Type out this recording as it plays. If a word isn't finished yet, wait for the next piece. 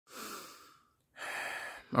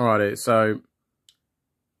Alrighty, so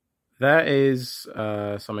there is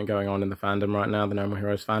something going on in the fandom right now, the No More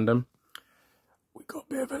Heroes fandom. We got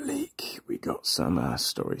a bit of a leak. We got some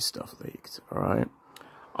story stuff leaked, alright?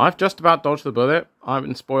 I've just about dodged the bullet. I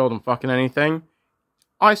haven't spoiled on fucking anything.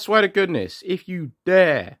 I swear to goodness, if you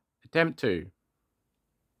dare attempt to,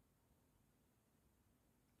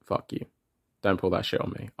 fuck you. Don't pull that shit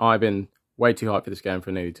on me. I've been way too hyped for this game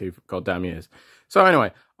for nearly 2 goddamn years. So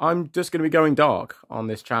anyway, I'm just going to be going dark on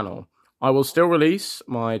this channel. I will still release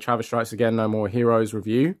my Travis Strikes Again No More Heroes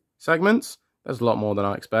review segments. There's a lot more than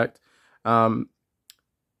I expect. But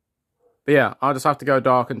yeah, I'll just have to go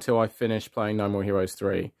dark until I finish playing No More Heroes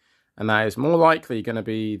 3. And that is more likely going to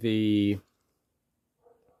be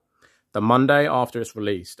the Monday after it's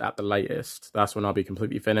released at the latest. That's when I'll be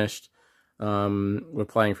completely finished. We're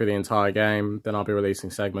playing through the entire game. Then I'll be releasing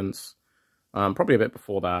segments. Probably a bit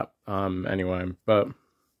before that, anyway. But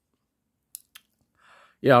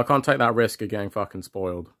yeah, I can't take that risk of getting fucking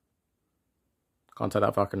spoiled. Can't take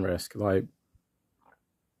that fucking risk. Like,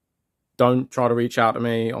 don't try to reach out to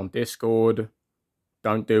me on Discord.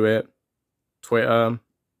 Don't do it. Twitter.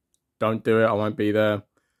 Don't do it. I won't be there.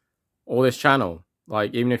 Or this channel.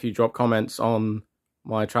 Like, even if you drop comments on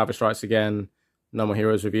my Travis Strikes Again No More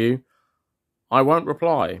Heroes review, I won't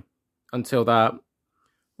reply until that,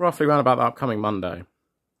 roughly around about the upcoming Monday.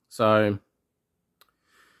 So,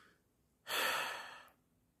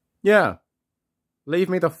 yeah. Leave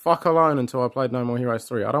me the fuck alone until I played No More Heroes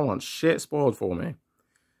 3. I don't want shit spoiled for me.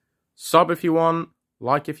 Sub if you want,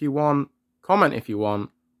 like if you want, comment if you want.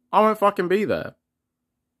 I won't fucking be there.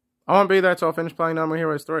 I won't be there till I finish playing No More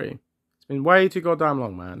Heroes 3. It's been way too goddamn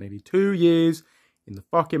long, man. Nearly 2 years in the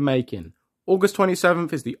fucking making. August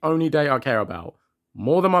 27th is the only day I care about.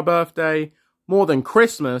 More than my birthday, more than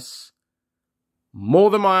Christmas, more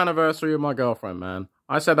than my anniversary with my girlfriend, man.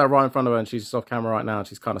 I said that right in front of her and she's off camera right now and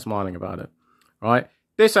she's kind of smiling about it. Right?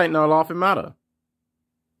 This ain't no laughing matter.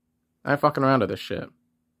 I ain't fucking around with this shit.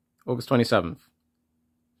 August 27th.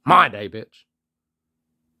 My day, bitch.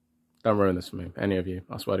 Don't ruin this for me, any of you.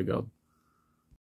 I swear to God.